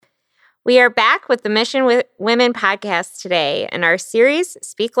We are back with the Mission with Women podcast today in our series,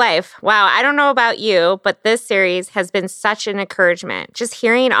 Speak Life. Wow, I don't know about you, but this series has been such an encouragement. Just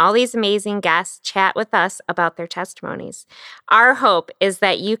hearing all these amazing guests chat with us about their testimonies. Our hope is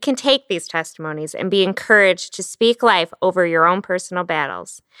that you can take these testimonies and be encouraged to speak life over your own personal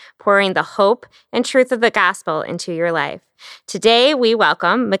battles, pouring the hope and truth of the gospel into your life. Today, we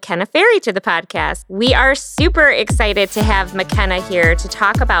welcome McKenna Ferry to the podcast. We are super excited to have McKenna here to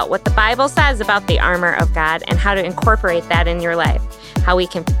talk about what the Bible says about the armor of God and how to incorporate that in your life, how we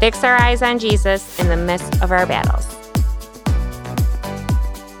can fix our eyes on Jesus in the midst of our battles.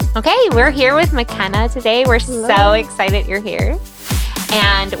 Okay, we're here with McKenna today. We're so excited you're here.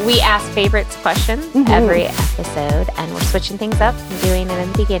 And we ask favorites questions every episode, and we're switching things up and doing it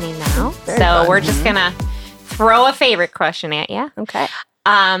in the beginning now. We're just going to throw a favorite question at you. Okay.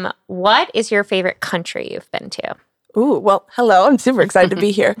 What is your favorite country you've been to? Ooh, well, hello. I'm super excited to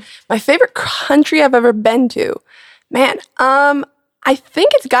be here. My favorite country I've ever been to. Man, I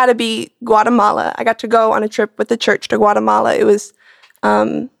think it's got to be Guatemala. I got to go on a trip with the church to Guatemala. It was,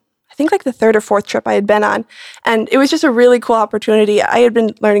 I think like the third or fourth trip I had been on. And it was just a really cool opportunity. I had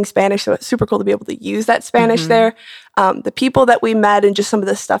been learning Spanish, so it's super cool to be able to use that Spanish there. The people that we met and just some of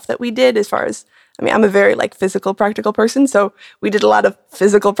the stuff that we did as far as, I'm a very physical, practical person, so we did a lot of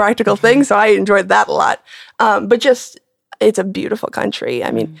physical, practical things, so I enjoyed that a lot. But just, it's a beautiful country.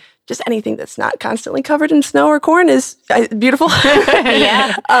 Just anything that's not constantly covered in snow or corn is beautiful.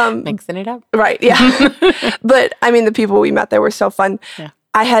 Yeah, mixing it up. Right, yeah. But, the people we met there were so fun. Yeah.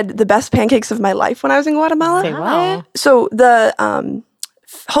 I had the best pancakes of my life when I was in Guatemala. Say what? So the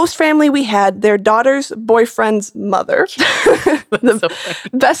host family we had, their daughter's boyfriend's mother, the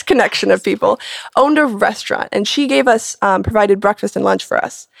best connection of people, owned a restaurant, and she gave us, provided breakfast and lunch for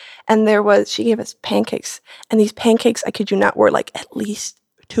us. And she gave us pancakes, and these pancakes, I kid you not, were at least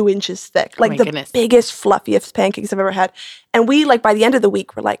 2 inches thick, biggest, fluffiest pancakes I've ever had. And we, by the end of the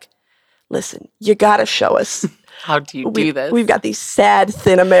week, were like, listen, you gotta show us. How do you do this? We've got these sad,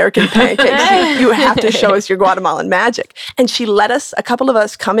 thin American pancakes. You have to show us your Guatemalan magic. And she let us, a couple of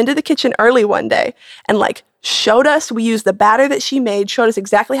us, come into the kitchen early one day and showed us. We used the batter that she made, showed us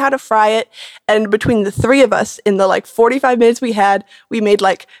exactly how to fry it. And between the three of us, in the 45 minutes we had, we made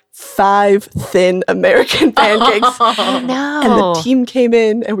 5 thin American pancakes. Oh, no. And the team came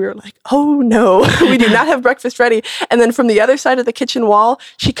in and we were like, oh no, we do not have breakfast ready. And then from the other side of the kitchen wall,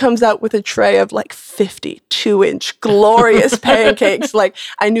 she comes out with a tray of 52-inch glorious pancakes.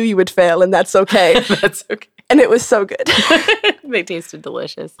 I knew you would fail and that's okay. That's okay. And it was so good. They tasted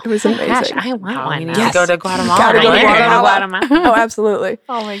delicious. It was amazing. Gosh, I want one. You need to go to Guatemala. Gotta go to Guatemala. Oh, absolutely.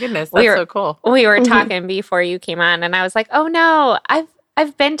 Oh my goodness, that's so cool. We were talking before you came on, and I was like, oh no,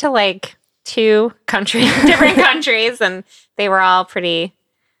 I've been to 2 different countries, and they were all pretty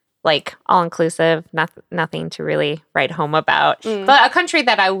all inclusive, nothing to really write home about. But a country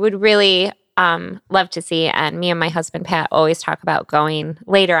that I would really love to see, and me and my husband Pat always talk about going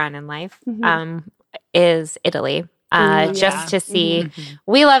later on in life, is Italy. Just to see,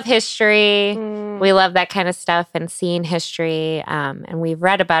 we love history. We love that kind of stuff and seeing history. And we've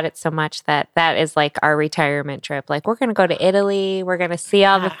read about it so much that is our retirement trip. We're going to go to Italy. We're going to see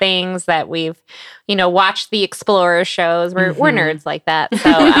all the things that we've, watched the Explorer shows. We're nerds like that.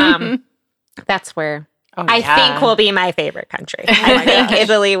 So that's where I think will be my favorite country. I think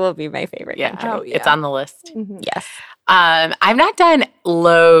Italy will be my favorite country. Oh, yeah. It's on the list. Yes. I've not done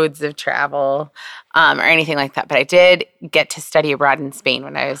loads of travel or anything like that, but I did get to study abroad in Spain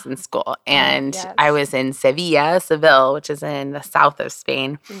when I was in school. And I was in Seville, which is in the south of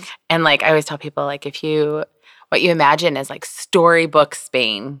Spain. And I always tell people, what you imagine is storybook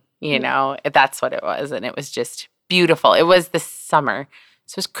Spain, that's what it was. And it was just beautiful. It was the summer,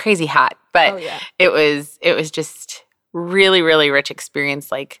 so it was crazy hot, but it was just really, really rich experience,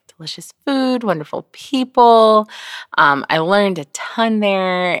 delicious food, wonderful people. I learned a ton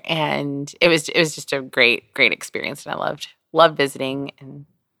there, and it was just a great experience, and I loved visiting, and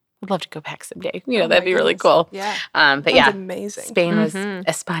would love to go back someday. That'd be really cool. Yeah. But that's amazing. Spain was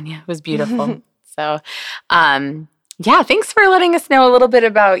España was beautiful. So, thanks for letting us know a little bit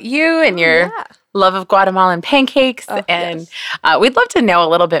about you and your love of Guatemalan pancakes. We'd love to know a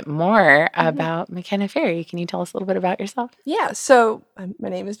little bit more about McKenna Ferry. Can you tell us a little bit about yourself? Yeah, so my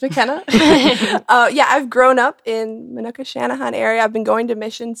name is McKenna. I've grown up in Minooka, Shanahan area. I've been going to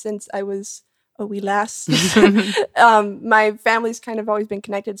mission since I was a wee lass. My family's kind of always been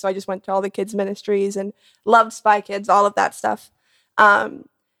connected, so I just went to all the kids' ministries and loved Spy Kids, all of that stuff.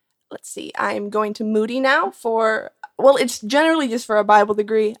 Let's see, I'm going to Moody now it's generally just for a Bible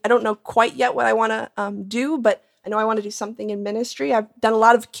degree. I don't know quite yet what I want to do, but I know I want to do something in ministry. I've done a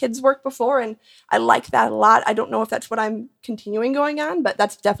lot of kids work before, and I like that a lot. I don't know if that's what I'm continuing going on, but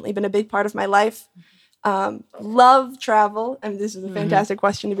that's definitely been a big part of my life. Love travel. I mean, this is a fantastic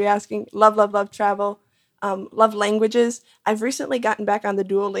question to be asking. Love travel. Love languages. I've recently gotten back on the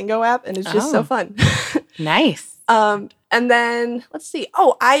Duolingo app, and it's just so fun. Nice. And then let's see.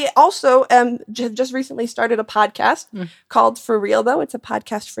 Oh, I also just recently started a podcast called For Real Though. It's a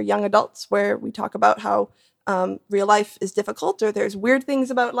podcast for young adults where we talk about how real life is difficult, or there's weird things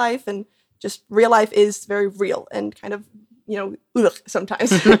about life, and just real life is very real and kind of,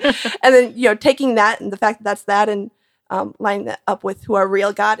 sometimes. And then, taking that and the fact that that's that, and lining that up with who our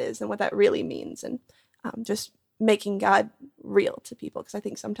real God is and what that really means, and just making God real to people, because I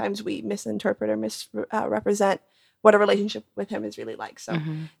think sometimes we misinterpret or misrepresent what a relationship with him is really like. So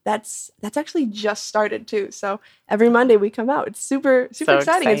that's actually just started too. So every Monday we come out. It's super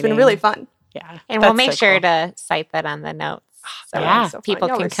exciting. It's been really fun. Yeah. And we'll make sure to cite that on the notes. So people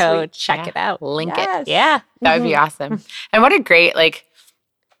can go check it out. Link it. Yeah. That would be awesome. And what a great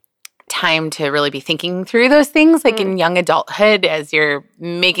time to really be thinking through those things in young adulthood, as you're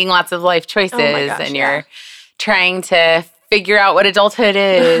making lots of life choices and you're trying to figure out what adulthood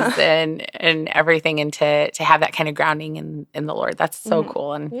is and everything, and to have that kind of grounding in the Lord. That's so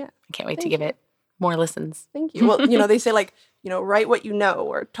cool. And I can't wait to give it more listens. Thank you. Well, they say write what you know,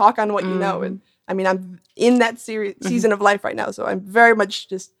 or talk on what you know. And I mean, I'm in that season of life right now. So I'm very much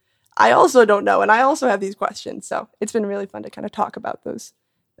I also don't know. And I also have these questions. So it's been really fun to kind of talk about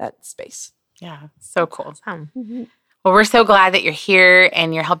that space. Yeah. So cool. Well, we're so glad that you're here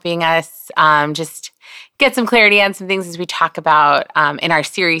and you're helping us just get some clarity on some things as we talk about in our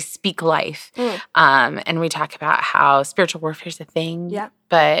series, Speak Life. And we talk about how spiritual warfare is a thing,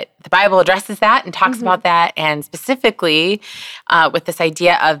 but the Bible addresses that and talks about that, and specifically with this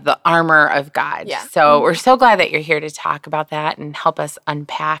idea of the armor of God. Yeah. So we're so glad that you're here to talk about that and help us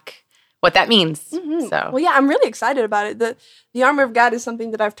unpack what that means. So, well, yeah, I'm really excited about it. The armor of God is something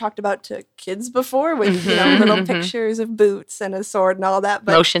that I've talked about to kids before, with little pictures of boots and a sword and all that.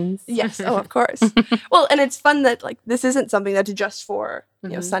 But motions. Yes, of course. Well, and it's fun that this isn't something that's just for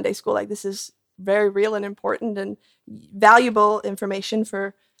Sunday school. This is very real and important and valuable information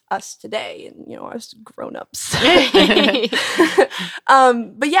for us today, and us grown-ups. But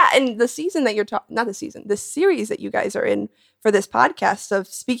yeah, and the season that the series that you guys are in for this podcast of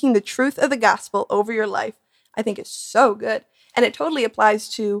speaking the truth of the gospel over your life, I think is so good. And it totally applies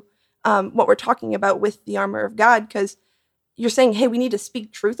to what we're talking about with the armor of God, because you're saying, hey, we need to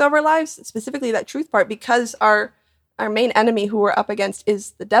speak truth over our lives, specifically that truth part, because our main enemy who we're up against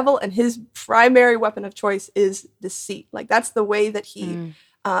is the devil, and his primary weapon of choice is deceit. That's the way that he,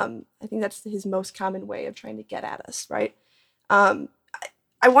 I think that's his most common way of trying to get at us, right?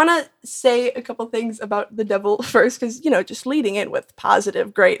 I want to say a couple things about the devil first, because, just leading in with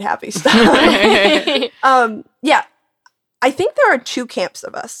positive, great, happy stuff. Yeah, I think there are two camps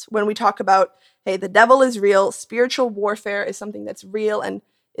of us when we talk about, hey, the devil is real, spiritual warfare is something that's real and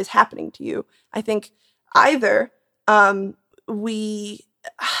is happening to you. I think either we,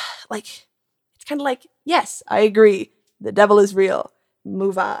 it's kind of yes, I agree, the devil is real,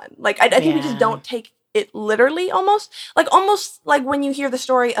 move on. I think we just don't take it literally, almost like when you hear the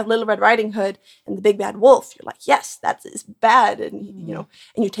story of Little Red Riding Hood and the big bad wolf, you're like, yes, that is bad, and and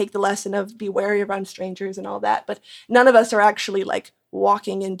you take the lesson of be wary around strangers and all that, but none of us are actually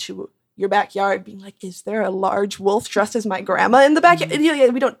walking into your backyard being like, is there a large wolf dressed as my grandma in the backyard?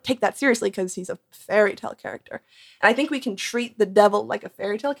 We don't take that seriously because he's a fairy tale character. And I think we can treat the devil like a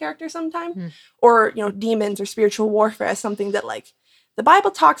fairy tale character sometimes, or demons or spiritual warfare as something that the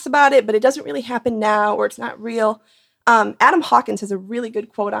Bible talks about it, but it doesn't really happen now, or it's not real. Adam Hawkins has a really good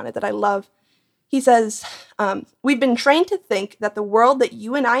quote on it that I love. He says, we've been trained to think that the world that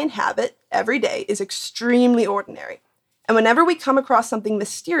you and I inhabit every day is extremely ordinary. And whenever we come across something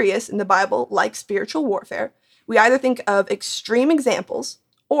mysterious in the Bible, like spiritual warfare, we either think of extreme examples,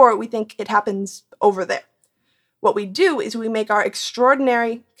 or we think it happens over there. What we do is we make our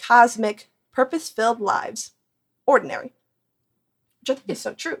extraordinary, cosmic, purpose-filled lives ordinary. Which I think is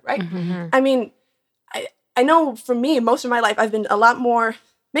so true, right? I mean, I know for me, most of my life, I've been a lot more,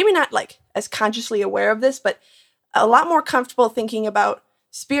 maybe not as consciously aware of this, but a lot more comfortable thinking about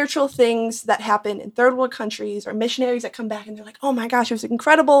spiritual things that happen in third world countries, or missionaries that come back and they're like, oh my gosh, it was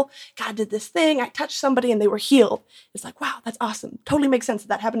incredible. God did this thing. I touched somebody and they were healed. It's like, wow, that's awesome. Totally makes sense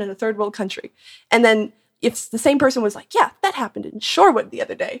that happened in a third world country. And then if the same person was like, yeah, that happened in Shorewood the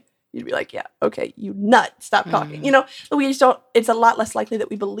other day, you'd be like, yeah, okay, you nut, stop talking. We just don't, it's a lot less likely that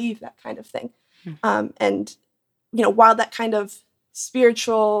we believe that kind of thing. And, while that kind of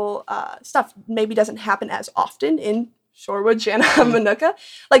spiritual stuff maybe doesn't happen as often in Shorewood, Chanhamunuka.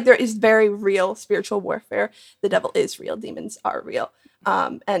 Like there is very real spiritual warfare. The devil is real. Demons are real.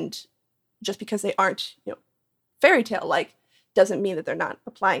 And just because they aren't, fairy tale like, doesn't mean that they're not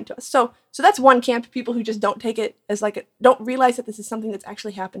applying to us. So that's one camp, people who just don't take it as don't realize that this is something that's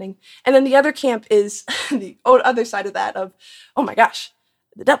actually happening. And then the other camp is the other side of that of, oh my gosh,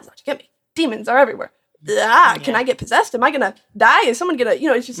 the devil's out to get me. Demons are everywhere. Can I get possessed? Am I going to die? Is someone going to,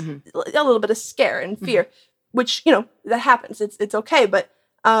 it's just a little bit of scare and fear, which, that happens. It's okay. But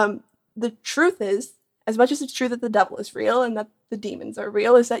the truth is, as much as it's true that the devil is real and that the demons are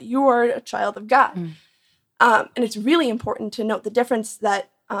real, is that you are a child of God. And it's really important to note the difference that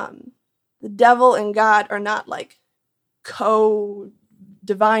the devil and God are not like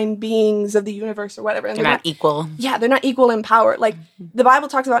co-divine beings of the universe or whatever. And they're not equal. Yeah, they're not equal in power. Like the Bible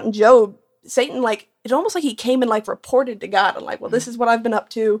talks about in Job, Satan, it's almost like he came and reported to God and well, this is what I've been up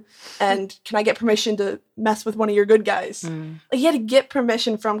to, and can I get permission to mess with one of your good guys? He had to get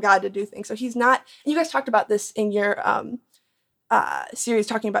permission from God to do things. So he's not. You guys talked about this in your series,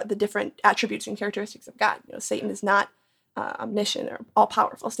 talking about the different attributes and characteristics of God. Satan is not omniscient or all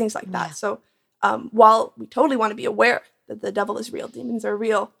powerful, things like that. So while we totally want to be aware that the devil is real, demons are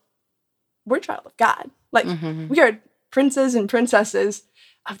real, we're a child of God. We are princes and princesses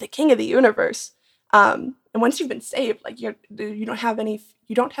of the King of the universe. And once you've been saved, you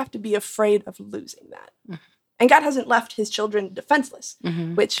don't have to be afraid of losing that. And God hasn't left his children defenseless,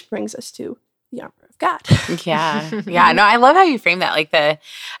 which brings us to the armor of God. Yeah. No, I love how you frame that. I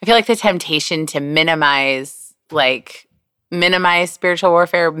feel like the temptation to minimize spiritual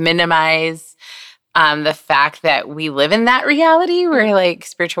warfare, minimize the fact that we live in that reality where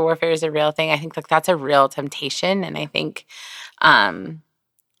spiritual warfare is a real thing. I think that's a real temptation. And I think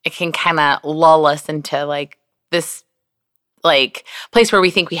it can kind of lull us into this place where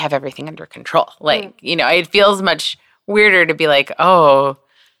we think we have everything under control. It feels much weirder to be oh,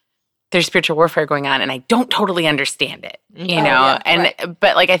 there's spiritual warfare going on and I don't totally understand it,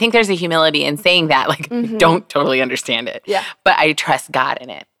 but I think there's a humility in saying that, I don't totally understand it, but I trust God in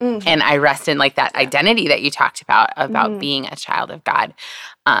it. And I rest in that identity that you talked about being a child of God.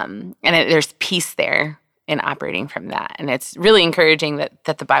 And there's peace there in operating from that. And it's really encouraging that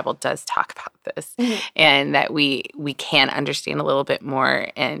the Bible does talk about this and that we can understand a little bit more.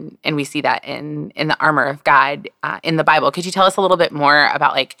 And we see that in the armor of God in the Bible. Could you tell us a little bit more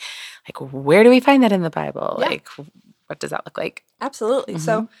about where do we find that in the Bible? Yeah. What does that look like? Absolutely.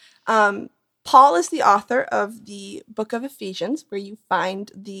 So Paul is the author of the book of Ephesians, where you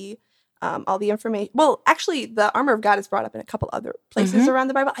find all the information. Well, actually, the armor of God is brought up in a couple other places around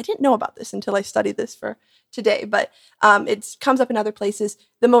the Bible. I didn't know about this until I studied this for today, but it comes up in other places.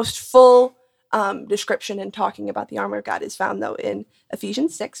 The most full description and talking about the armor of God is found, though, in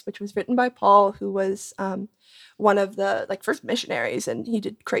Ephesians 6, which was written by Paul, who was one of the first missionaries, and he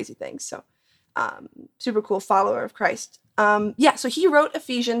did crazy things. So super cool follower of Christ. So he wrote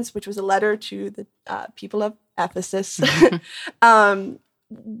Ephesians, which was a letter to the people of Ephesus.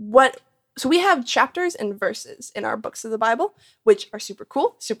 So we have chapters and verses in our books of the Bible, which are super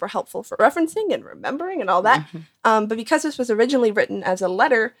cool, super helpful for referencing and remembering and all that. But because this was originally written as a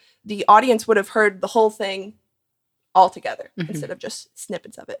letter, the audience would have heard the whole thing all together instead of just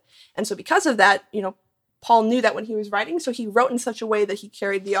snippets of it. And so because of that, Paul knew that when he was writing, so he wrote in such a way that he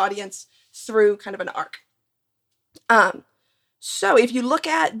carried the audience through kind of an arc. So if you look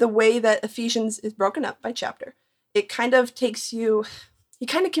at the way that Ephesians is broken up by chapter, it kind of he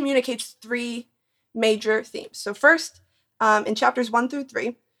kind of communicates three major themes. So first, in chapters 1 through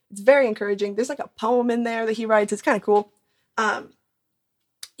 3, it's very encouraging. There's a poem in there that he writes. It's kind of cool.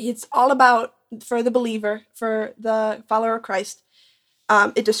 It's all about, for the believer, for the follower of Christ,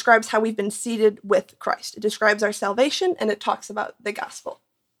 it describes how we've been seated with Christ. It describes our salvation, and it talks about the gospel.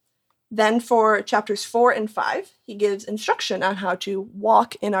 Then for chapters 4 and 5, he gives instruction on how to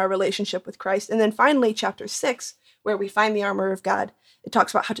walk in our relationship with Christ. And then finally, chapter 6, where we find the armor of God, it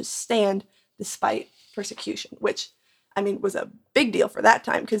talks about how to stand despite persecution, which, was a big deal for that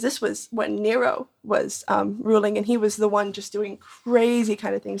time, because this was when Nero was ruling, and he was the one just doing crazy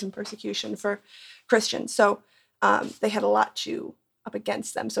kind of things in persecution for Christians. So they had a lot up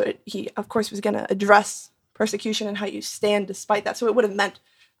against them. So he, of course, was going to address persecution and how you stand despite that. So it would have meant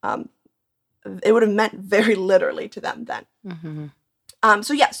very literally to them then.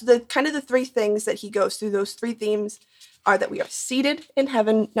 So the kind of the three things that he goes through, those three themes, are that we are seated in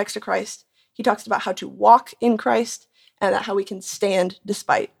heaven next to Christ. He talks about how to walk in Christ, and how we can stand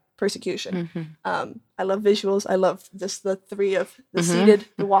despite persecution. I love visuals. I love the three of the seated,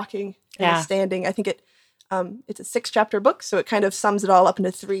 the walking, and the standing. I think it It's a 6-chapter book, so it kind of sums it all up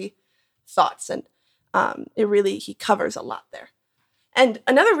into 3 thoughts, and he covers a lot there. And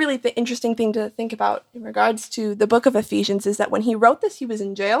another really interesting thing to think about in regards to the book of Ephesians is that when he wrote this, he was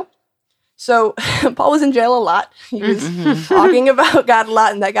in jail. So Paul was in jail a lot. He was talking about God a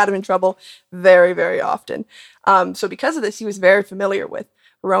lot, and that got him in trouble very, very often. So because of this, he was very familiar with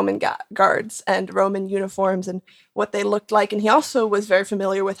Roman guards and Roman uniforms and what they looked like. And he also was very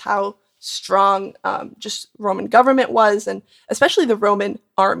familiar with how strong just Roman government was, and especially the Roman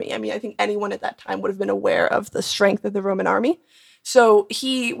army. I mean, I think anyone at that time would have been aware of the strength of the Roman army. So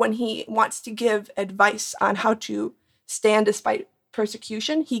when he wants to give advice on how to stand despite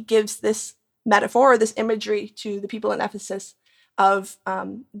persecution, he gives this metaphor or this imagery to the people in Ephesus of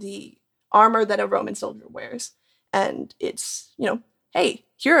the armor that a Roman soldier wears. And it's, hey,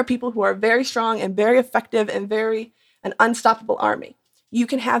 here are people who are very strong and very effective and an unstoppable army. You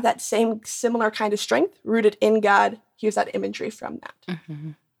can have that similar kind of strength rooted in God. Here's that imagery from that.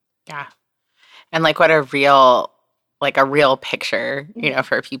 Mm-hmm. Yeah. And what a real picture,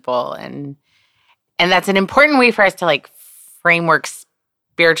 for people. And that's an important way for us to framework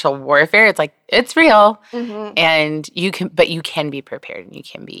spiritual warfare. It's it's real, and you can be prepared and you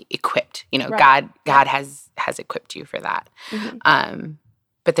can be equipped. Right. God has equipped you for that. Mm-hmm.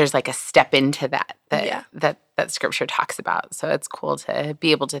 But there's a step into that scripture talks about. So it's cool to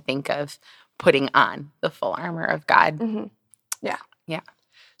be able to think of putting on the full armor of God. Mm-hmm. Yeah. Yeah.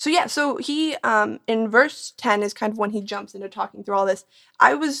 So he, in verse 10 is kind of when he jumps into talking through all this.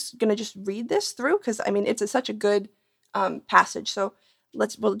 I was going to just read this through because, it's such a good passage. So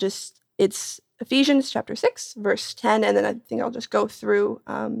it's Ephesians chapter 6, verse 10, and then I think I'll just go through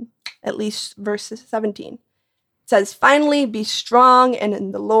at least verse 17. It says, "Finally, be strong and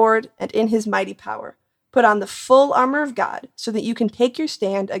in the Lord and in his mighty power. Put on the full armor of God so that you can take your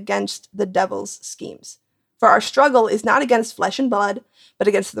stand against the devil's schemes. For our struggle is not against flesh and blood, but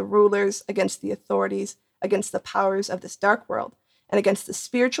against the rulers, against the authorities, against the powers of this dark world, and against the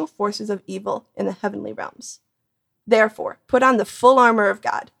spiritual forces of evil in the heavenly realms. Therefore, put on the full armor of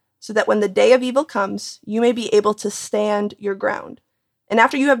God, so that when the day of evil comes, you may be able to stand your ground. And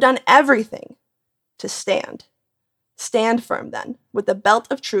after you have done everything, to stand. Stand firm then, with the belt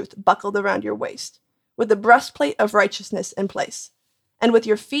of truth buckled around your waist, with the breastplate of righteousness in place, and with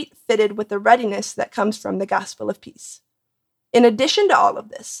your feet fitted with the readiness that comes from the gospel of peace. In addition to all of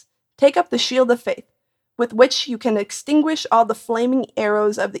this, take up the shield of faith, with which you can extinguish all the flaming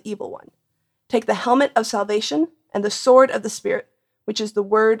arrows of the evil one. Take the helmet of salvation and the sword of the Spirit, which is the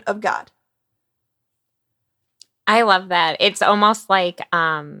word of God." I love that. It's almost like,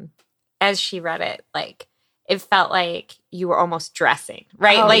 as she read it, it felt like you were almost dressing,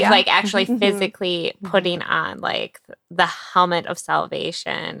 right? Oh, Actually physically putting on the helmet of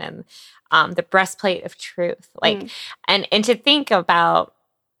salvation and the breastplate of truth. And to think about,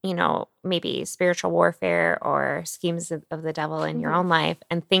 maybe spiritual warfare or schemes of the devil in your own life,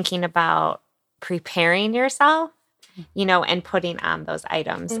 and thinking about preparing yourself, and putting on those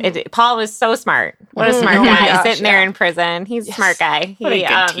items. Paul was so smart. What a smart guy sitting there in prison. He's a smart guy.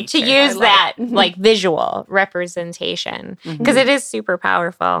 To use that visual representation, because it is super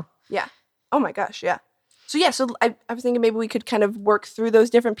powerful. Yeah. Oh my gosh. Yeah. So I was thinking maybe we could kind of work through those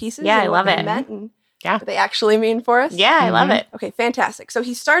different pieces. Yeah, and I love what it. they meant and what they actually mean for us. Yeah, I love it. Okay, fantastic. So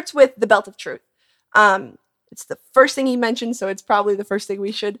he starts with the belt of truth. It's the first thing he mentioned, so it's probably the first thing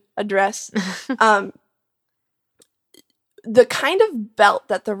we should address. The kind of belt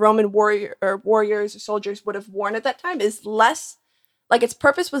that the Roman warriors or soldiers would have worn at that time is less, its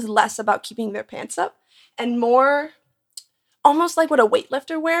purpose was less about keeping their pants up and more almost like what a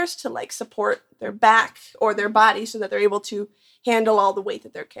weightlifter wears to support their back or their body so that they're able to handle all the weight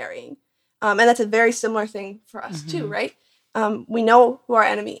that they're carrying. And that's a very similar thing for us too, right? We know who our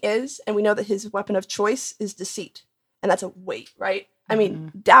enemy is, and we know that his weapon of choice is deceit, and that's a weight, right? I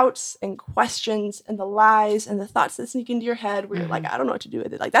mean, doubts and questions and the lies and the thoughts that sneak into your head where you're like, I don't know what to do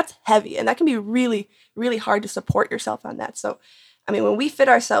with it. That's heavy. And that can be really, really hard to support yourself on that. So, when we fit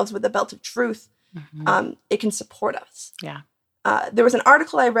ourselves with the belt of truth, it can support us. Yeah. There was an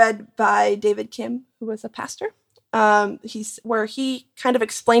article I read by David Kim, who was a pastor, where he kind of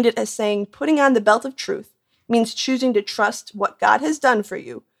explained it as saying, putting on the belt of truth means choosing to trust what God has done for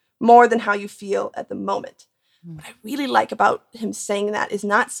you more than how you feel at the moment. What I really like about him saying that is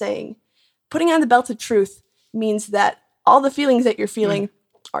not saying putting on the belt of truth means that all the feelings that you're feeling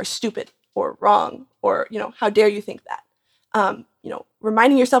are stupid or wrong or, how dare you think that?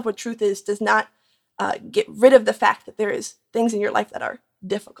 Reminding yourself what truth is does not get rid of the fact that there is things in your life that are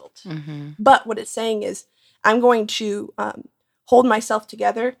difficult. But what it's saying is I'm going to hold myself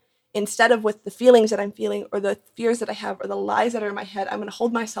together instead of with the feelings that I'm feeling or the fears that I have or the lies that are in my head, I'm going to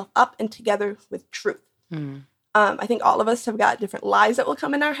hold myself up and together with truth. I think all of us have got different lies that will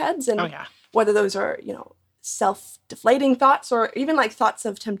come in our heads, and whether those are, self-deflating thoughts or even like thoughts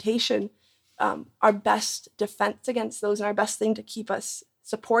of temptation, our best defense against those and our best thing to keep us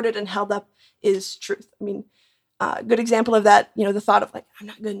supported and held up is truth. I mean, a good example of that, the thought of like, I'm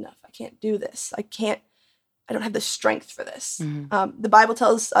not good enough. I can't do this. I don't have the strength for this. The Bible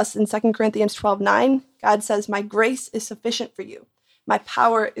tells us in 2 Corinthians 12:9, God says, my grace is sufficient for you. My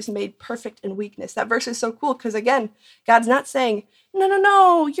power is made perfect in weakness. That verse is so cool because, again, God's not saying,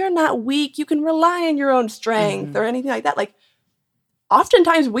 no, you're not weak. You can rely on your own strength or anything like that. Like,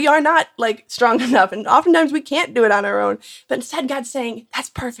 oftentimes we are not like strong enough, and oftentimes we can't do it on our own. But instead, God's saying,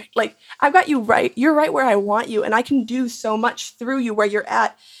 that's perfect. Like, I've got you right. You're right where I want you, and I can do so much through you where you're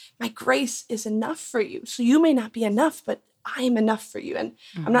at. My grace is enough for you. So you may not be enough, but I am enough for you, and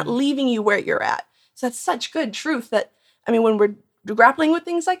I'm not leaving you where you're at. So that's such good truth that, when we're grappling with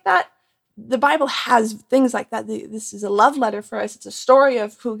things like that, the Bible has things like that. This is a love letter for us. It's a story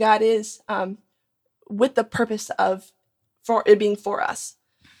of who God is, with the purpose of for it being for us.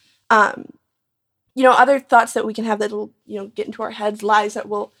 Other thoughts that we can have that'll, get into our heads, lies that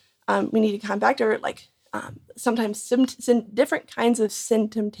we need to combat, or like sometimes different kinds of sin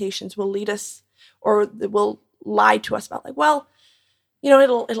temptations will lead us, or will lie to us about like, well,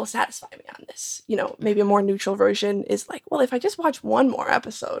 it'll satisfy me on this. Maybe a more neutral version is like, well, if I just watch one more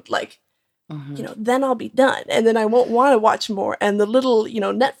episode, like, then I'll be done. And then I won't want to watch more. And the little,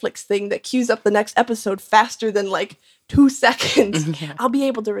 Netflix thing that queues up the next episode faster than like 2 seconds, I'll be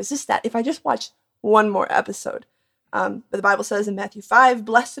able to resist that if I just watch one more episode. But the Bible says in Matthew 5,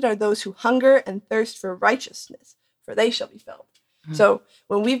 blessed are those who hunger and thirst for righteousness, for they shall be filled. So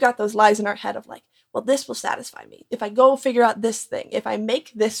when we've got those lies in our head of like, well, this will satisfy me. If I go figure out this thing, if I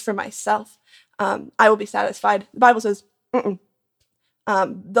make this for myself, I will be satisfied. The Bible says,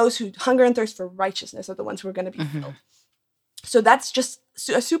 those who hunger and thirst for righteousness are the ones who are going to be filled. So that's just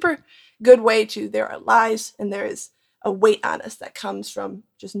a super good way there are lies and there is a weight on us that comes from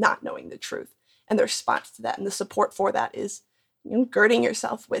just not knowing the truth. And the response to that and the support for that is, girding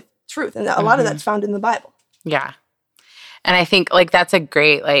yourself with truth. And a lot of that's found in the Bible. Yeah. And I think like that's a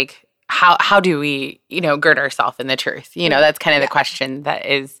great, like, how do we, gird ourselves in the truth? That's kind of the question that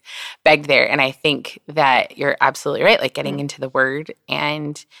is begged there. And I think that you're absolutely right. Like getting into the word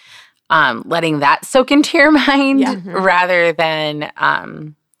and letting that soak into your mind rather than,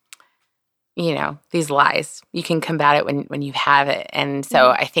 these lies. You can combat it when you have it. And so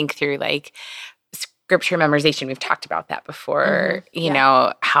I think through like scripture memorization, we've talked about that before,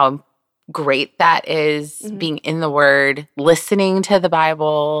 how great that is, being in the word, listening to the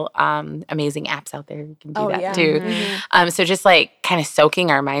Bible, amazing apps out there you can do that too. So just like kind of soaking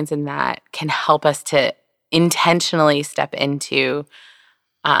our minds in that can help us to intentionally step into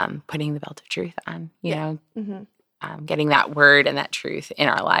putting the belt of truth on, getting that word and that truth in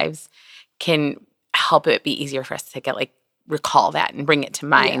our lives can help it be easier for us to get like recall that and bring it to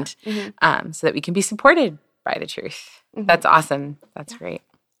mind so that we can be supported by the truth. That's awesome. That's great.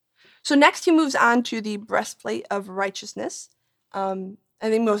 So next he moves on to the breastplate of righteousness. I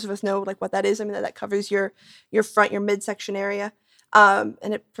think most of us know like what that is. That covers your front, your midsection area. And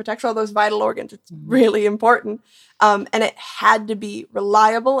it protects all those vital organs. It's really important. And it had to be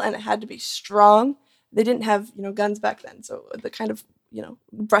reliable and it had to be strong. They didn't have, guns back then. So the kind of,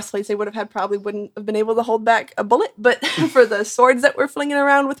 breastplates they would have had probably wouldn't have been able to hold back a bullet. But for the swords that were flinging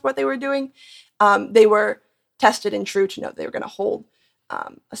around with what they were doing, they were tested and true to know they were going to hold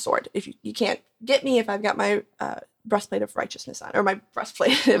a sword. If you can't get me if I've got my breastplate of righteousness on, or my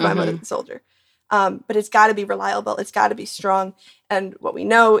breastplate if I'm a soldier. But it's got to be reliable. It's got to be strong. And what we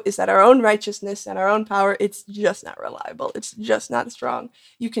know is that our own righteousness and our own power, it's just not reliable. It's just not strong.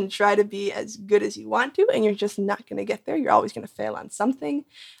 You can try to be as good as you want to, and you're just not going to get there. You're always going to fail on something.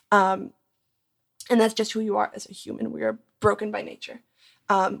 And that's just who you are as a human. We are broken by nature,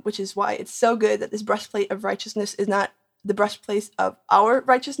 which is why it's so good that this breastplate of righteousness is not the breastplate of our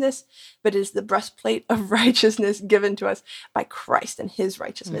righteousness, but is the breastplate of righteousness given to us by Christ and his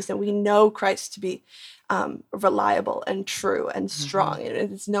righteousness. And we know Christ to be reliable and true and strong.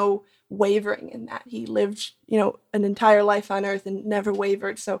 And there's no wavering in that. He lived, an entire life on earth and never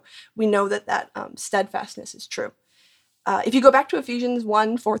wavered. So we know that steadfastness is true. If you go back to Ephesians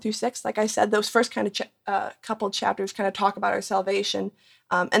 1:4-6, like I said, those first kind of couple chapters kind of talk about our salvation.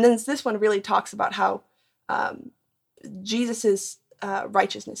 And then this one really talks about how Jesus's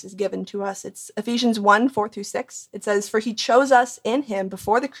righteousness is given to us. It's Ephesians 1:4-6. It says, "For he chose us in him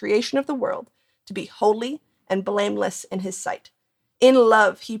before the creation of the world to be holy and blameless in his sight. In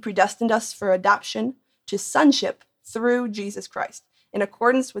love, he predestined us for adoption to sonship through Jesus Christ, in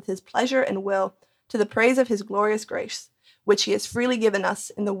accordance with his pleasure and will, to the praise of his glorious grace, which he has freely given us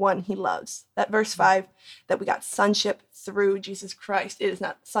in the one he loves. That verse 5, that we got sonship through Jesus Christ. It is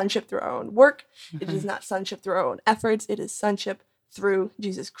not sonship through our own work. It is not sonship through our own efforts. It is sonship through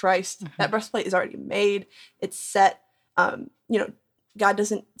Jesus Christ. That breastplate is already made. It's set. God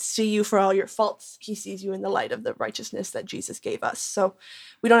doesn't see you for all your faults. He sees you in the light of the righteousness that Jesus gave us. So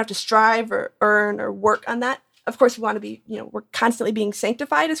we don't have to strive or earn or work on that. Of course, we want to be, we're constantly being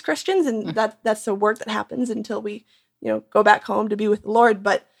sanctified as Christians, and that's the work that happens until we, go back home to be with the Lord.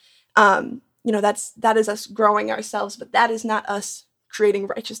 But, that is us growing ourselves, but that is not us creating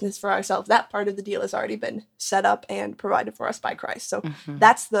righteousness for ourselves. That part of the deal has already been set up and provided for us by Christ. So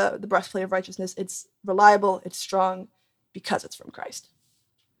that's the breastplate of righteousness. It's reliable, it's strong, because it's from Christ.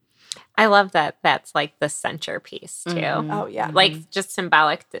 I love that that's like the center piece too. Oh yeah. Like just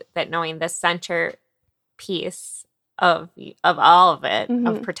symbolic that knowing the center piece of all of it,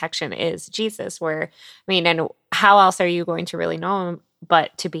 of protection, is Jesus. And how else are you going to really know him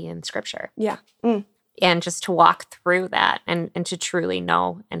but to be in Scripture? Yeah. And just to walk through that and to truly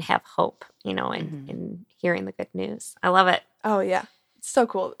know and have hope, in hearing the good news. I love it. Oh yeah. It's so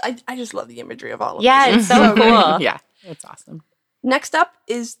cool. I just love the imagery of all of Yeah, this. it's so cool. Yeah, it's awesome. Next up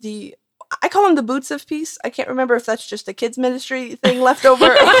is I call them the boots of peace. I can't remember if that's just a kids ministry thing left over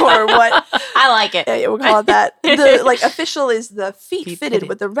or what. I like it. Yeah, we'll call it that. The official is the feet fitted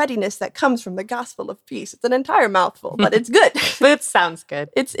with the readiness that comes from the gospel of peace. It's an entire mouthful, but it's good. Boots sounds good.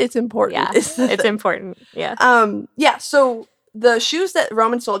 It's important. Yeah, it's important. Yeah. So the shoes that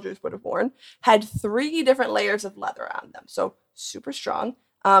Roman soldiers would have worn had 3 different layers of leather on them. So super strong.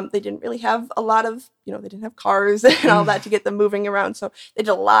 They didn't really have a lot of, they didn't have cars and all that to get them moving around. So they did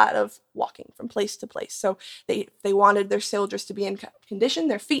a lot of walking from place to place. So they wanted their soldiers to be in top condition.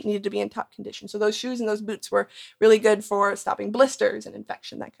 Their feet needed to be in top condition. So those shoes and those boots were really good for stopping blisters and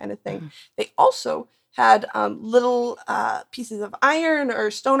infection, that kind of thing. They also had little pieces of iron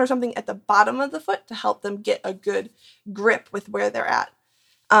or stone or something at the bottom of the foot to help them get a good grip with where they're at.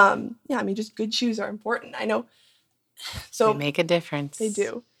 Just good shoes are important. I know. So they make a difference. They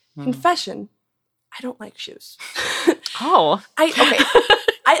do. Confession, I don't like shoes. Oh.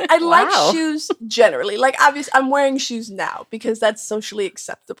 I like shoes generally. Like, obviously, I'm wearing shoes now because that's socially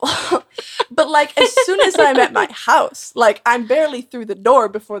acceptable. But, as soon as I'm at my house, I'm barely through the door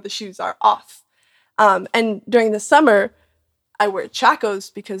before the shoes are off. And during the summer, I wear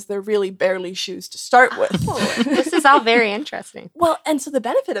Chacos because they're really barely shoes to start with. Oh, this is all very interesting. Well, and so the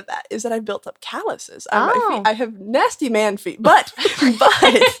benefit of that is that I've built up calluses on my feet. I have nasty man feet, but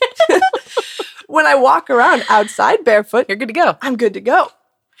when I walk around outside barefoot, You're good to go. I'm good to go.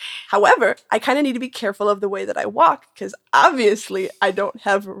 However, I kind of need to be careful of the way that I walk because obviously I don't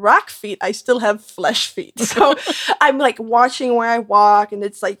have rock feet. I still have flesh feet. So I'm watching where I walk, and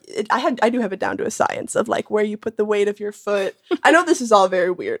it's I do have it down to a science of where you put the weight of your foot. I know this is all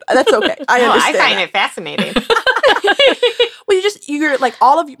very weird. That's okay. I understand. I find it fascinating. Well, you're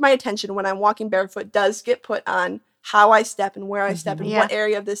all of my attention when I'm walking barefoot does get put on how I step and where I step and what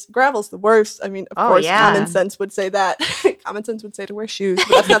area of this. Gravel's the worst. I mean, of course, common sense would say that. Common sense would say to wear shoes,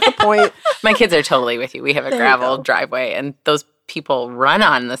 but that's not the point. My kids are totally with you. We have a gravel driveway, and those people run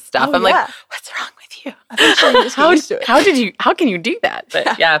on the stuff. I'm like, what's wrong with you? Eventually you just get used to it. How can you do that?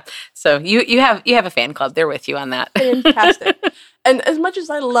 But yeah. So you have a fan club. They're with you on that. Fantastic. And as much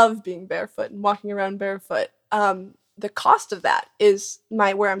as I love being barefoot and walking around barefoot, the cost of that is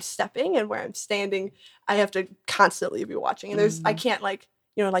where I'm stepping and where I'm standing. I have to constantly be watching, and I can't like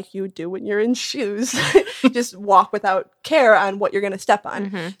you would do when you're in shoes, just walk without care on what you're going to step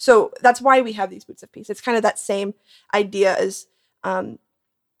on. So that's why we have these boots of peace. It's kind of that same idea as, in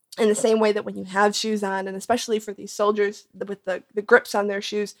the same way that when you have shoes on, and especially for these soldiers with the grips on their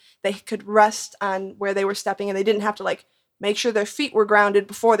shoes, they could rest on where they were stepping, and they didn't have to make sure their feet were grounded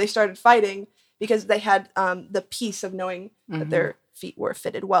before they started fighting, because they had the peace of knowing that their feet were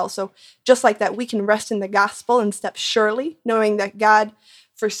fitted well. So just like that, we can rest in the gospel and step surely, knowing that God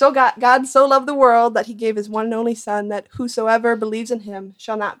so loved the world that he gave his one and only son, that whosoever believes in him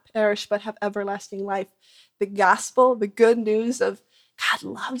shall not perish but have everlasting life. The gospel, the good news of God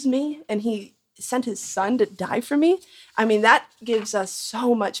loves me and he sent his son to die for me. I mean, that gives us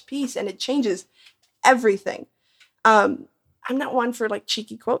so much peace, and it changes everything. I'm not one for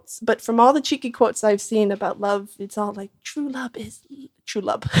cheeky quotes, but from all the cheeky quotes I've seen about love, it's all true love is true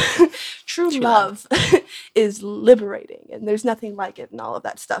love. True love is liberating, and there's nothing like it and all of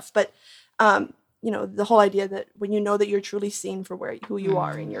that stuff. But, the whole idea that when you know that you're truly seen for who you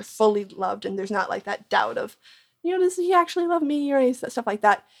are and you're fully loved, and there's not that doubt of, does he actually love me or any stuff like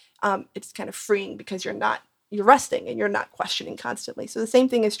that? It's kind of freeing because you're resting and you're not questioning constantly. So the same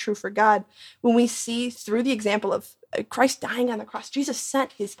thing is true for God. When we see through the example of Christ dying on the cross, Jesus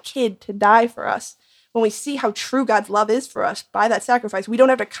sent his kid to die for us. When we see how true God's love is for us by that sacrifice, we don't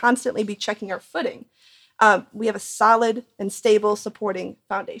have to constantly be checking our footing. We have a solid and stable supporting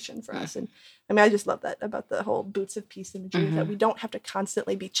foundation for us. And I mean, I just love that about the whole boots of peace imagery, that we don't have to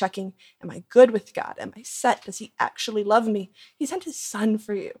constantly be checking, am I good with God? Am I set? Does he actually love me? He sent his son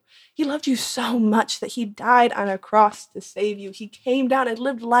for you. He loved you so much that he died on a cross to save you. He came down and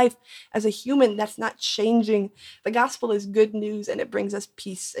lived life as a human. That's not changing. The gospel is good news and it brings us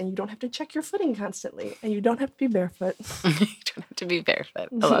peace, and you don't have to check your footing constantly, and you don't have to be barefoot. You don't have to be barefoot.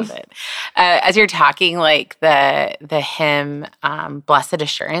 I love it. As you're talking, like the hymn, Blessed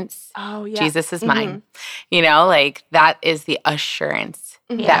Assurance. Oh, yeah. Jesus is mine. Like that is the assurance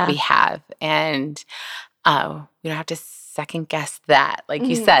that we have. And we don't have to second guess that. Like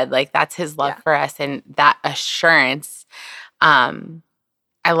you said, like that's his love for us. And that assurance, I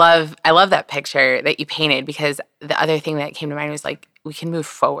love that picture that you painted, because the other thing that came to mind was like, we can move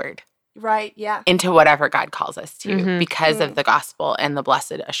forward. Right, yeah. Into whatever God calls us to because of the gospel and the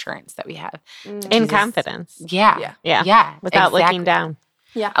blessed assurance that we have. In confidence. Yeah. Without looking down.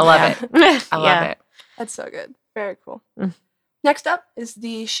 Yeah. I love it. I love it. That's so good. Very cool. Next up is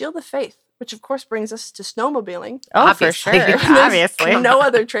the Shield of Faith, which of course brings us to snowmobiling. Oh, Obviously. for sure. Obviously. No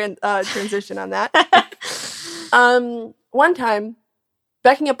other transition on that. One time,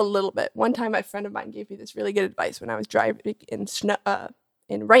 backing up a little bit, one time a friend of mine gave me this really good advice when I was driving in snow,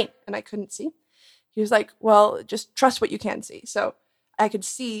 in rain and I couldn't see. He was like, well, just trust what you can see. So I could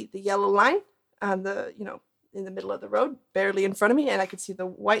see the yellow line on the, in the middle of the road, barely in front of me, and I could see the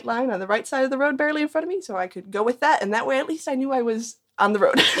white line on the right side of the road, barely in front of me. So I could go with that, and that way at least I knew I was on the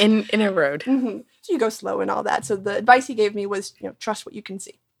road. in a road. So you go slow and all that. So the advice he gave me was, trust what you can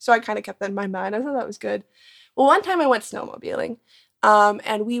see. So I kind of kept that in my mind. I thought that was good. Well, one time I went snowmobiling,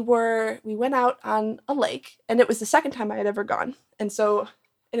 and we went out on a lake, and it was the second time I had ever gone. And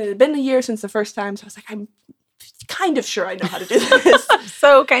it had been a year since the first time, so I was like, I'm kind of sure I know how to do this.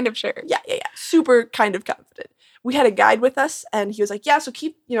 So kind of sure. Yeah. Super kind of confident. We had a guide with us, and he was like, yeah, so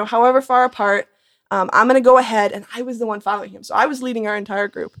keep, however far apart. I'm going to go ahead, and I was the one following him. So I was leading our entire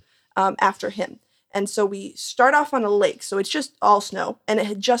group after him. And so we start off on a lake, so it's just all snow, and it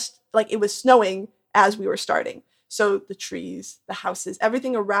had just, it was snowing as we were starting. So the trees, the houses,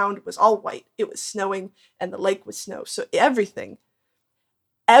 everything around was all white. It was snowing, and the lake was snow. So everything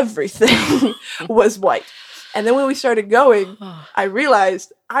was white. And then when we started going, I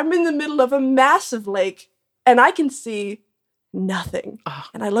realized I'm in the middle of a massive lake and I can see nothing.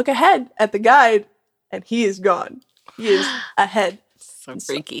 And I look ahead at the guide and he is gone. He is ahead. So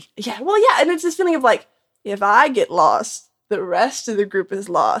freaky. Yeah. And it's this feeling of like, if I get lost, the rest of the group is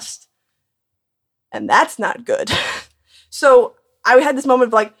lost. And that's not good. So I had this moment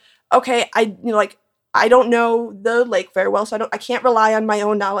of like, okay, I don't know the lake very well, so I can't rely on my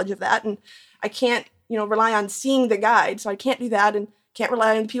own knowledge of that, and I can't, rely on seeing the guide, so I can't do that, and can't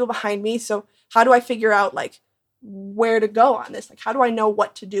rely on the people behind me. So how do I figure out where to go on this? How do I know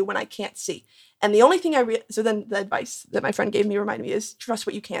what to do when I can't see? And the only thing so then the advice that my friend gave me reminded me is trust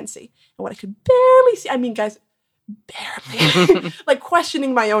what you can see. And what I could barely see, I mean, guys, barely,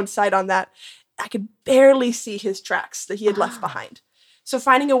 questioning my own sight on that, I could barely see his tracks that he had left behind. So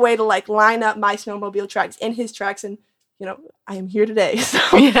finding a way to line up my snowmobile tracks in his tracks, and I am here today.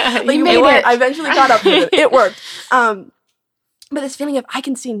 So you made it. I eventually caught up with it. It worked. But this feeling of I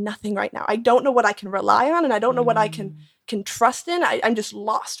can see nothing right now. I don't know what I can rely on, and I don't know what I can trust in. I'm just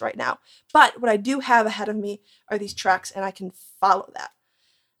lost right now. But what I do have ahead of me are these tracks, and I can follow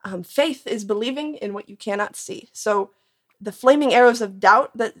that. Faith is believing in what you cannot see. So the flaming arrows of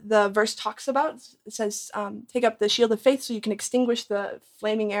doubt that the verse talks about, it says, take up the shield of faith so you can extinguish the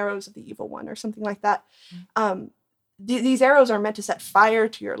flaming arrows of the evil one, or something like that. These arrows are meant to set fire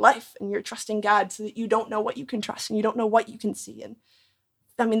to your life, and you're trusting God so that you don't know what you can trust and you don't know what you can see. And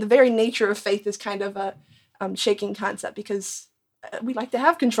I mean, the very nature of faith is kind of a shaking concept, because we like to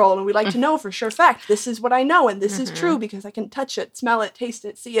have control and we like to know for sure fact, this is what I know and this is true because I can touch it, smell it, taste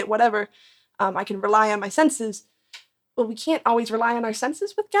it, see it, whatever. I can rely on my senses. Well, we can't always rely on our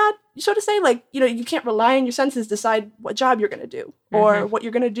senses with God. So to say, you can't rely on your senses to decide what job you're going to do or what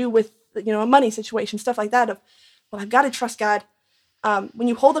you're going to do with, a money situation, stuff like that. I've got to trust God. When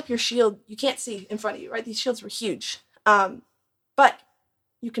you hold up your shield, you can't see in front of you, right? These shields were huge. But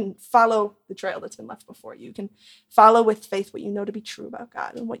you can follow the trail that's been left before you. You can follow with faith what you know to be true about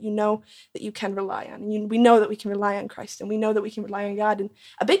God and what you know that you can rely on. And we know that we can rely on Christ, and we know that we can rely on God. And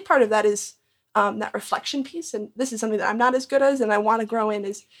a big part of that is that reflection piece. And this is something that I'm not as good as and I want to grow in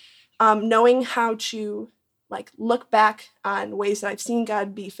is knowing how to like look back on ways that I've seen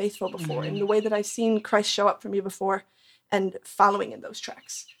God be faithful before and the way that I've seen Christ show up for me before and following in those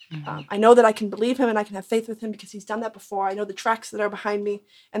tracks. I know that I can believe him and I can have faith with him because he's done that before. I know the tracks that are behind me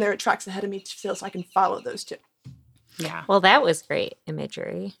and there are tracks ahead of me so I can follow those too. Yeah. Well, that was great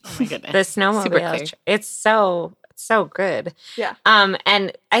imagery. Oh my goodness. The snowmobile. It's so good. Yeah.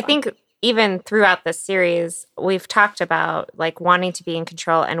 And I think even throughout this series, we've talked about like wanting to be in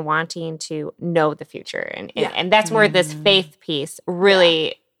control and wanting to know the future. And that's where this faith piece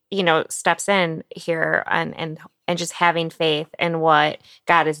really, steps in here and just having faith in what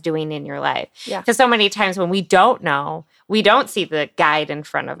God is doing in your life. Yeah. Because so many times when we don't know, we don't see the guide in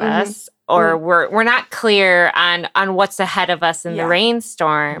front of us, or we're not clear on what's ahead of us in the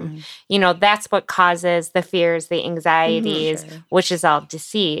rainstorm. That's what causes the fears, the anxieties, which is all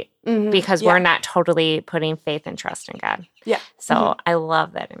deceit because we're not totally putting faith and trust in God. Yeah. So I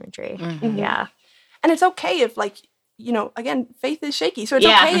love that imagery. Yeah. And it's okay if again, faith is shaky. So it's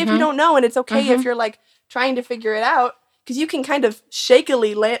okay if you don't know, and it's okay if you're like trying to figure it out, because you can kind of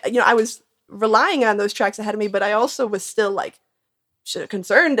shakily land. I was relying on those tracks ahead of me, but I also was still like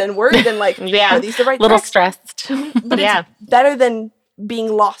concerned and worried and like, are these the right little tracks? stressed. But it's better than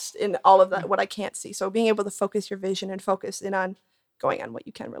being lost in all of that, what I can't see. So being able to focus your vision and focus in on going on what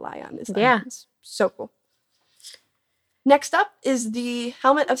you can rely on is so cool. Next up is the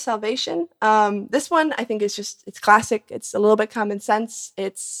helmet of salvation. This one I think is it's classic. It's a little bit common sense.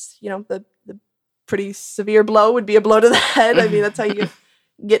 It's, the pretty severe blow would be a blow to the head. I mean, that's how you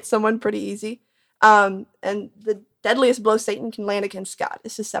get someone pretty easy. And the deadliest blow Satan can land against God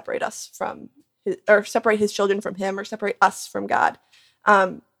is to separate us from separate his children from him, or separate us from God.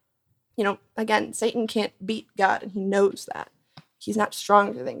 Again, Satan can't beat God, and he knows that. He's not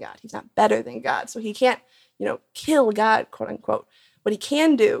stronger than God. He's not better than God. So he can't, kill God, quote unquote. What he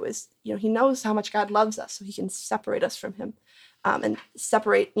can do is, he knows how much God loves us, so he can separate us from him, and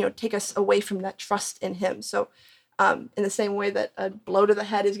separate, take us away from that trust in him. So in the same way that a blow to the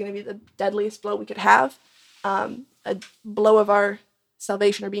head is going to be the deadliest blow we could have, a blow of our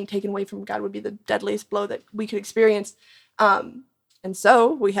salvation or being taken away from God would be the deadliest blow that we could experience. And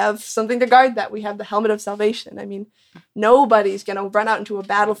so we have something to guard that. We have the helmet of salvation. I mean, nobody's going to run out into a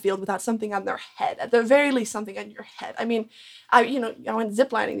battlefield without something on their head. At the very least, something on your head. I mean, I went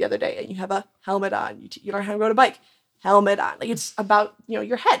ziplining the other day, and you have a helmet on. You learn how to ride a bike, helmet on. Like, it's about,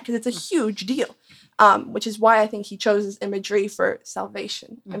 your head, because it's a huge deal, which is why I think he chose this imagery for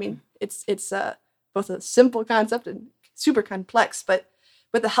salvation. I mean, it's both a simple concept and super complex, but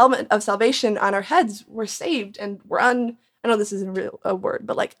with the helmet of salvation on our heads, we're saved, and we're I know this isn't a word,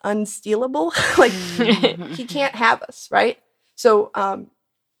 but like unstealable. Like he can't have us, right? So,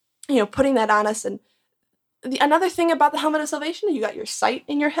 putting that on us. And another thing about the helmet of salvation, you got your sight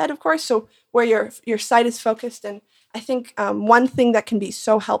in your head, of course. So where your sight is focused. And I think one thing that can be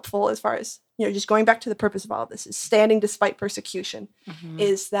so helpful as far as, just going back to the purpose of all of this is standing despite persecution,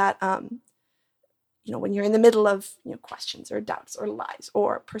 is that, when you're in the middle of, questions or doubts or lies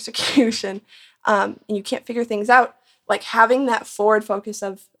or persecution, and you can't figure things out, like having that forward focus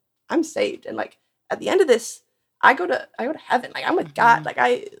of I'm saved, and like at the end of this, I go to heaven. Like I'm with God.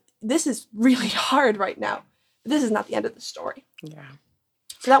 Like this is really hard right now. But this is not the end of the story. Yeah.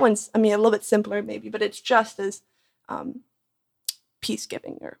 So that one's, a little bit simpler maybe, but it's just as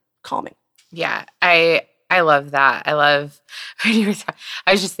peace-giving or calming. Yeah, I love that. I love when you were talking,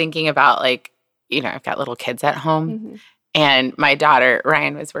 I was just thinking about like, I've got little kids at home. And my daughter, my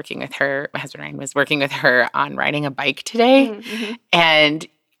husband Ryan was working with her on riding a bike today. And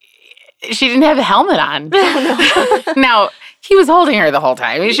she didn't have a helmet on. Now, he was holding her the whole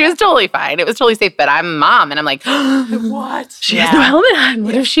time. She was totally fine. It was totally safe. But I'm a mom, and I'm like, what? She has no helmet on.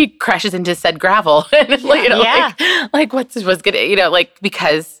 What if she crashes into said gravel? Like what's gonna,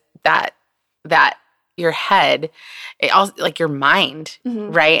 because that your head, it also like your mind,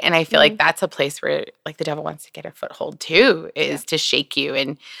 right? And I feel like that's a place where like the devil wants to get a foothold too, is to shake you,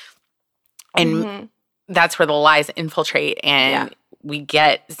 and that's where the lies infiltrate, and we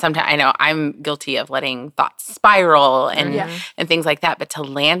get sometimes. I know I'm guilty of letting thoughts spiral and things like that, but to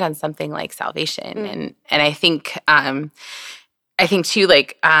land on something like salvation, and I think too,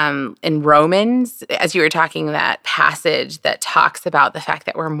 like in Romans, as you were talking, that passage that talks about the fact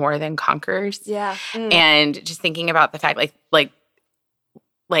that we're more than conquerors. Yeah. And just thinking about the fact, like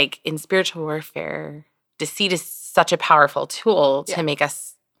in spiritual warfare, deceit is such a powerful tool to make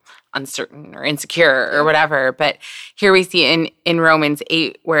us uncertain or insecure or whatever. But here we see in Romans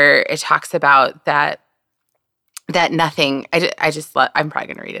 8 where it talks about that that nothing, I'm probably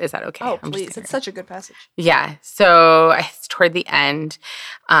going to read it. Is that okay? Oh, please. It's such a good passage. Yeah. So toward the end,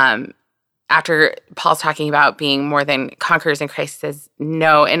 after Paul's talking about being more than conquerors in Christ, says,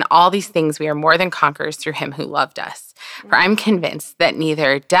 no, in all these things we are more than conquerors through him who loved us. For I'm convinced that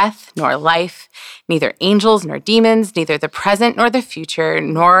neither death nor life, neither angels nor demons, neither the present nor the future,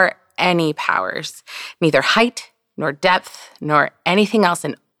 nor any powers, neither height nor depth, nor anything else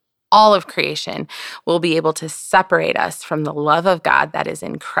in all of creation will be able to separate us from the love of God that is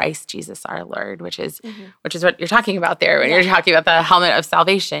in Christ Jesus our Lord, which is what you're talking about there when you're talking about the helmet of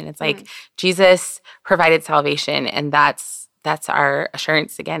salvation. It's like Jesus provided salvation, and that's our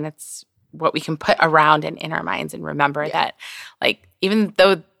assurance. Again, it's what we can put around and in our minds and remember that, like, even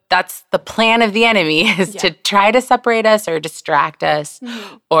though that's the plan of the enemy is to try to separate us or distract us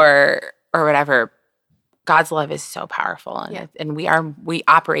or whatever, God's love is so powerful, and we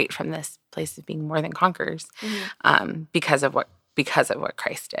operate from this place of being more than conquerors, because of what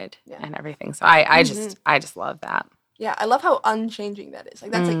Christ did and everything. So I just love that. Yeah, I love how unchanging that is.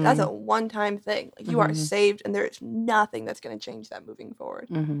 Like that's a one-time thing. Like you are saved, and there is nothing that's going to change that moving forward.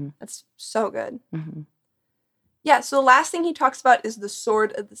 That's so good. Yeah. So the last thing he talks about is the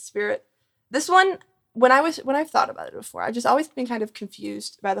sword of the Spirit. This one, when I've thought about it before, I've just always been kind of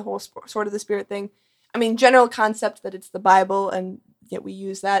confused by the whole sword of the Spirit thing. I mean, general concept that it's the Bible and yet we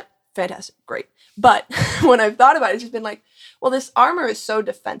use that, fantastic, great. But when I've thought about it, it's just been like, well, this armor is so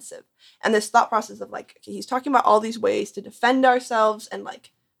defensive. And this thought process of like, okay, he's talking about all these ways to defend ourselves and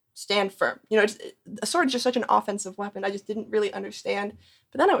like stand firm. You know, a sword is just such an offensive weapon. I just didn't really understand.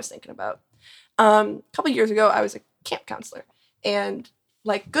 But then I was thinking about, a couple of years ago, I was a camp counselor. And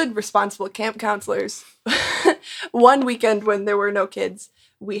like good, responsible camp counselors, one weekend when there were no kids,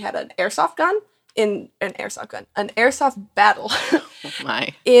 we had an airsoft battle. Oh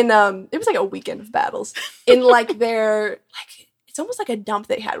my. It was like a weekend of battles in like their, like, it's almost like a dump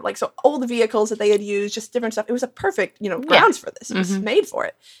they had, like, so old vehicles that they had used, just different stuff. It was a perfect, grounds for this. It was made for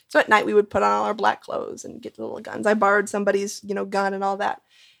it. So at night we would put on all our black clothes and get the little guns. I borrowed somebody's, gun and all that.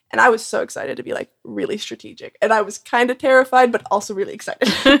 And I was so excited to be like really strategic. And I was kind of terrified, but also really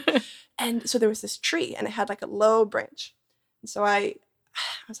excited. And so there was this tree and it had like a low branch. And so I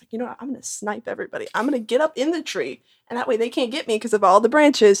was like, you know what? I'm going to snipe everybody. I'm going to get up in the tree, and that way they can't get me because of all the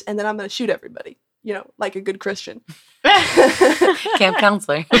branches, and then I'm going to shoot everybody, like a good Christian. Camp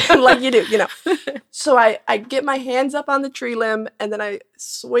counselor. Like you do, So I get my hands up on the tree limb, and then I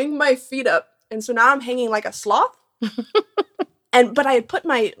swing my feet up, and so now I'm hanging like a sloth. But I had put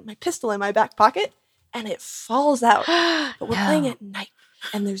my pistol in my back pocket, and it falls out. But we're playing at night,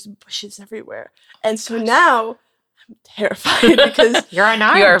 and there's bushes everywhere. And so now I'm terrified because you're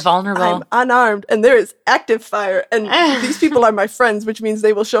unarmed. You are vulnerable. I'm unarmed, and there is active fire, and these people are my friends, which means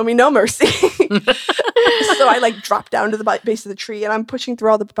they will show me no mercy. So I like drop down to the base of the tree, and I'm pushing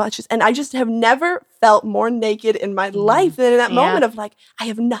through all the bushes, and I just have never felt more naked in my life than in that moment of like, I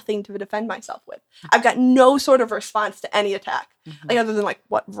have nothing to defend myself with. I've got no sort of response to any attack, like other than like,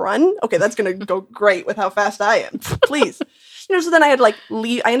 what, run? Okay, that's gonna go great with how fast I am. Please, so then I had like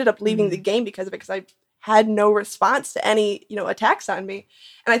I ended up leaving the game because of it, because I had no response to any, attacks on me.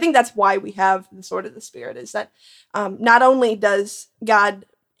 And I think that's why we have the sword of the Spirit, is that not only does God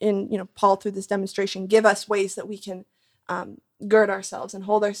in, Paul through this demonstration give us ways that we can gird ourselves and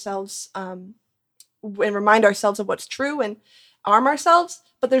hold ourselves and remind ourselves of what's true and arm ourselves,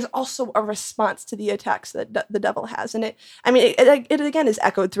 but there's also a response to the attacks that the devil has. And it again is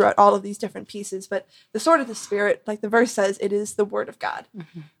echoed throughout all of these different pieces, but the sword of the Spirit, like the verse says, it is the word of God.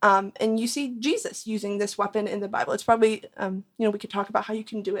 And you see Jesus using this weapon in the Bible. It's probably, we could talk about how you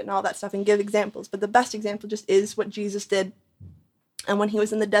can do it and all that stuff and give examples, but the best example just is what Jesus did. And when he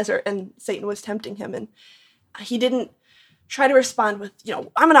was in the desert and Satan was tempting him, and he didn't try to respond with,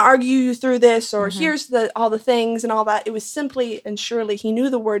 I'm going to argue you through this, or here's all the things and all that. It was simply and surely, he knew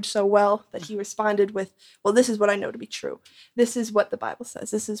the word so well that he responded with, well, this is what I know to be true. This is what the Bible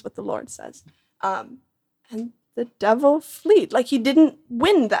says. This is what the Lord says. And the devil fled. Like, he didn't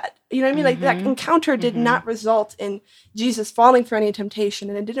win that. You know what I mean? Like, that encounter did not result in Jesus falling for any temptation,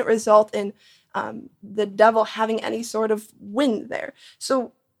 and it didn't result in the devil having any sort of win there.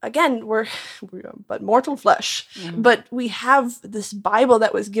 So again, we're but mortal flesh, but we have this Bible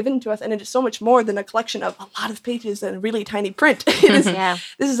that was given to us, and it is so much more than a collection of a lot of pages and really tiny print. This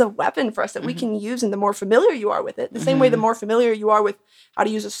is a weapon for us that we can use, and the more familiar you are with it, the same way the more familiar you are with how to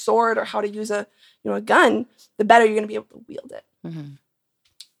use a sword or how to use a gun, the better you're going to be able to wield it.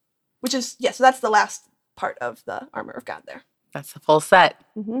 Which is, so that's the last part of the armor of God there. That's the full set.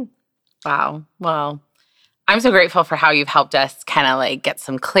 Wow. Well, I'm so grateful for how you've helped us kind of like get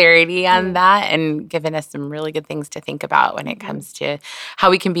some clarity on that and given us some really good things to think about when it comes to how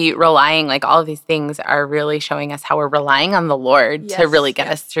we can be relying, like all of these things are really showing us how we're relying on the Lord to really get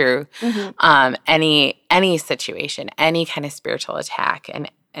us through any situation, any kind of spiritual attack and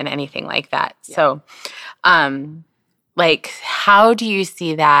anything like that. Yeah. So, like, how do you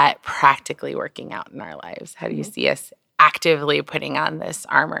see that practically working out in our lives? How do you see us actively putting on this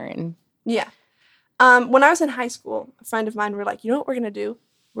armor? When I was in high school, a friend of mine were like, you know what we're going to do?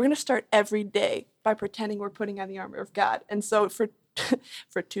 We're going to start every day by pretending we're putting on the armor of God. And so for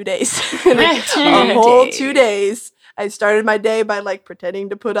 2 days, a whole 2 days, I started my day by like pretending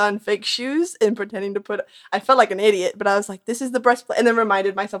to put on fake shoes and pretending to I felt like an idiot, but I was like, this is the breastplate, and then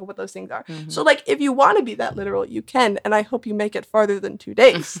reminded myself of what those things are. So like, if you want to be that literal, you can, and I hope you make it farther than 2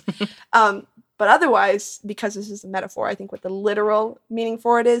 days. But otherwise, because this is a metaphor, I think what the literal meaning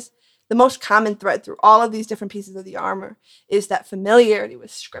for it is, the most common thread through all of these different pieces of the armor is that familiarity with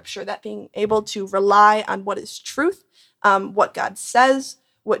Scripture, that being able to rely on what is truth, what God says,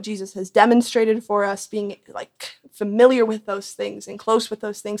 what Jesus has demonstrated for us, being like familiar with those things and close with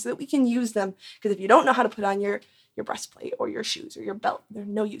those things so that we can use them. Because if you don't know how to put on your breastplate or your shoes or your belt, they're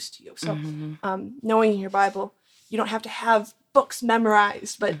no use to you. So knowing your Bible, you don't have to have books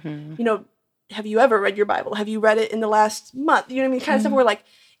memorized, but, you know, have you ever read your Bible? Have you read it in the last month? You know what I mean? Kind of stuff where like,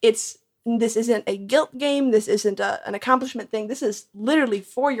 this isn't a guilt game. This isn't an accomplishment thing. This is literally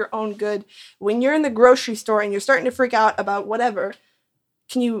for your own good. When you're in the grocery store and you're starting to freak out about whatever,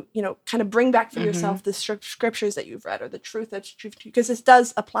 can you kind of bring back for yourself the scriptures that you've read or the truth that's true to you? Because this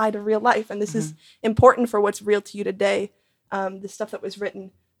does apply to real life, and this is important for what's real to you today. The stuff that was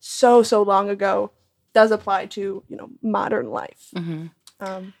written so long ago does apply to modern life.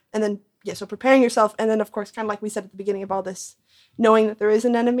 And then so preparing yourself, and then of course, kind of like we said at the beginning of all this, knowing that there is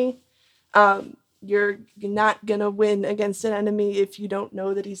an enemy. You're not gonna win against an enemy if you don't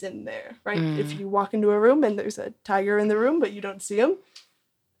know that he's in there, right? If you walk into a room and there's a tiger in the room, but you don't see him,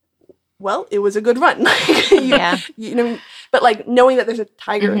 well, it was a good run. But like knowing that there's a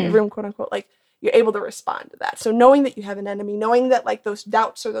tiger in the room, quote unquote, like you're able to respond to that. So knowing that you have an enemy, knowing that like those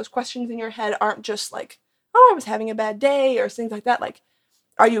doubts or those questions in your head aren't just like, oh, I was having a bad day or things like that. Like,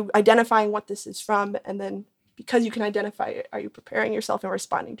 are you identifying what this is from, and then because you can identify it, are you preparing yourself and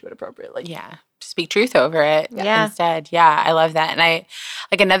responding to it appropriately? Yeah. Speak truth over it instead. Yeah, I love that. And I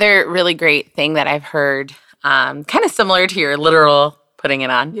like another really great thing that I've heard, kind of similar to your literal putting it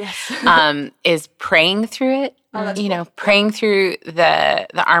on, is praying through it. Oh, cool. Praying through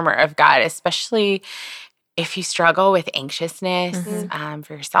the armor of God, especially if you struggle with anxiousness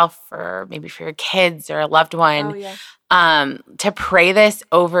for yourself or maybe for your kids or a loved one. To pray this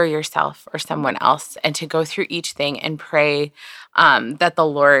over yourself or someone else, and to go through each thing and pray that the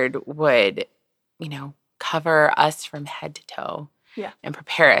Lord would, cover us from head to toe and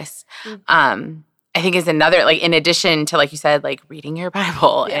prepare us. I think is another, like, in addition to, like you said, like reading your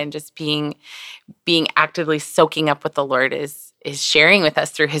Bible and just being actively soaking up what the Lord is sharing with us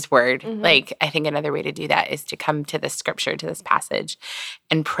through his word. Like, I think another way to do that is to come to this scripture, to this passage,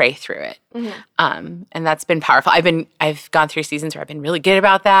 and pray through it. And that's been powerful. I've gone through seasons where I've been really good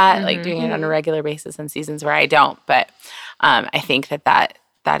about that, like doing it on a regular basis, and seasons where I don't. But I think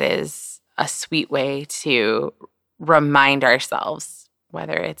that is a sweet way to remind ourselves,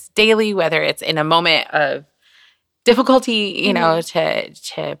 whether it's daily, whether it's in a moment of difficulty,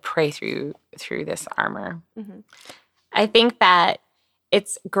 to pray through this armor. I think that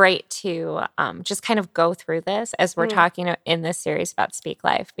it's great to just kind of go through this as we're talking in this series about Speak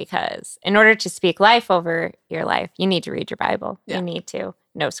Life, because in order to speak life over your life, you need to read your Bible. You need to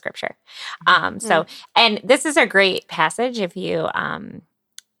know Scripture. And this is a great passage if you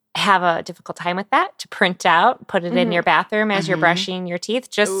have a difficult time with that, to print out, put it in your bathroom as you're brushing your teeth.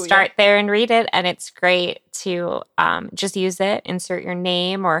 Just start there and read it. And it's great to just use it, insert your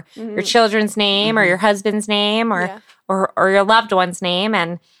name or your children's name or your husband's name or your loved one's name.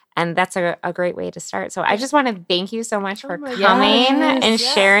 And that's a great way to start. So I just want to thank you so much for coming and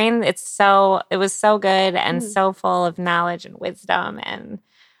sharing. It was so good and so full of knowledge and wisdom, and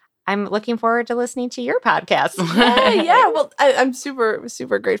I'm looking forward to listening to your podcast. Well, I'm super,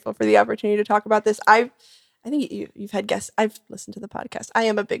 super grateful for the opportunity to talk about this. I think you've had guests. I've listened to the podcast. I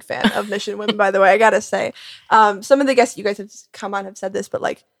am a big fan of Mission Women, by the way, I got to say. Some of the guests you guys have come on have said this, but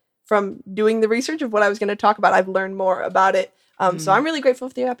like from doing the research of what I was going to talk about, I've learned more about it. So I'm really grateful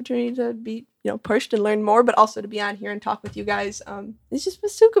for the opportunity to be, pushed and learn more, but also to be on here and talk with you guys. It's just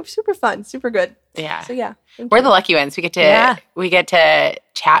was super, super fun, super good. Yeah. So we're the lucky ones. We get to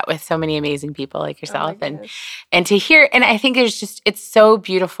chat with so many amazing people like yourself, and to hear. And I think it's so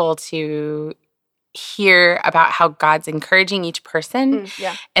beautiful to hear about how God's encouraging each person.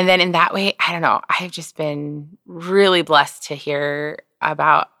 Yeah. And then in that way, I don't know, I've just been really blessed to hear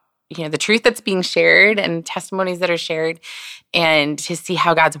about, the truth that's being shared and testimonies that are shared, and to see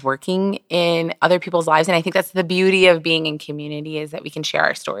how God's working in other people's lives. And I think that's the beauty of being in community, is that we can share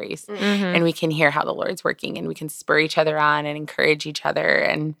our stories and we can hear how the Lord's working, and we can spur each other on and encourage each other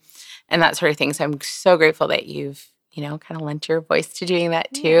and that sort of thing. So I'm so grateful that you've, kind of lent your voice to doing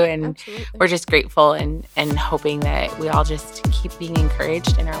that too. And absolutely. we're just grateful and hoping that we all just keep being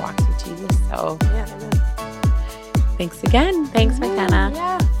encouraged in our walk with Jesus. So thanks again. Thanks, McKenna.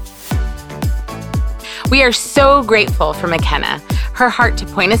 Yeah. We are so grateful for McKenna. Her heart to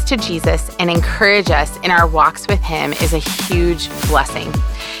point us to Jesus and encourage us in our walks with him is a huge blessing.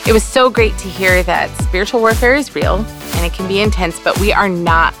 It was so great to hear that spiritual warfare is real and it can be intense, but we are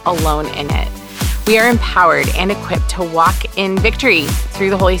not alone in it. We are empowered and equipped to walk in victory through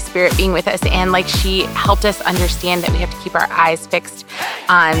the Holy Spirit being with us. And like she helped us understand that we have to keep our eyes fixed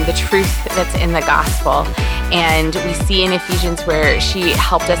on the truth that's in the gospel. And we see in Ephesians where she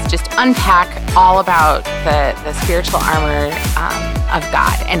helped us just unpack all about the spiritual armor of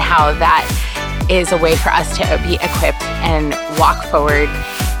God, and how that is a way for us to be equipped and walk forward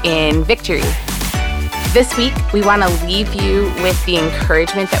in victory. This week, we want to leave you with the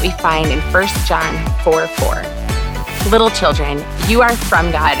encouragement that we find in 1 John 4:4. Little children, you are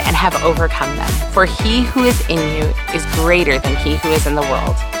from God and have overcome them, for he who is in you is greater than he who is in the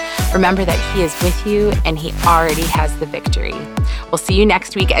world. Remember that he is with you and he already has the victory. We'll see you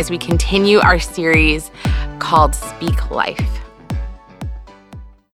next week as we continue our series called Speak Life.